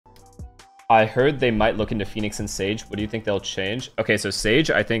I heard they might look into Phoenix and Sage. What do you think they'll change? Okay, so Sage,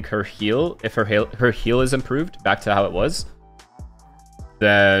 I think her heal, if her heal is improved back to how it was,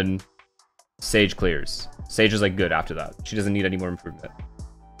 then Sage clears. Sage is like good after that. She doesn't need any more improvement.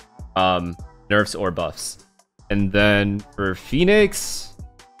 Nerfs or buffs. And then for Phoenix,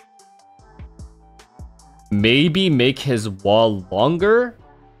 maybe make his wall longer,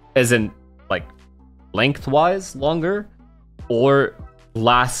 as in like lengthwise longer, or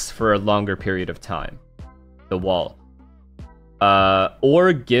lasts for a longer period of time, the wall.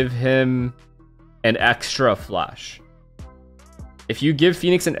 Or give him an extra flash. If you give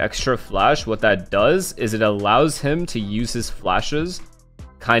Phoenix an extra flash, what that does is it allows him to use his flashes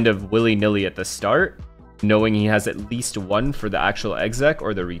kind of willy-nilly at the start, knowing he has at least one for the actual exec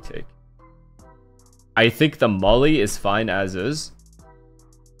or the retake. I think the molly is fine as is.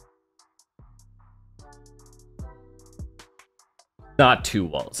 Not 2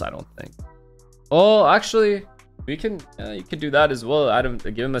 walls, I don't think. Oh, actually, we can. You could do that as well. Adam,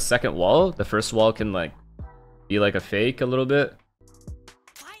 give him a second wall. The first wall can like be like a fake a little bit.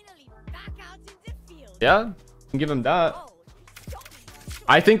 Finally back out into field. Yeah, can give him that.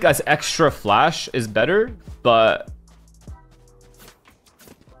 I think as extra flash is better, but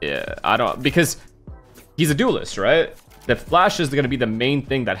yeah, I don't, because he's a duelist, right? The flash is going to be the main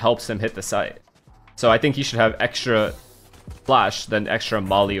thing that helps him hit the site. So I think he should have extra flash than extra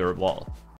molly or wall.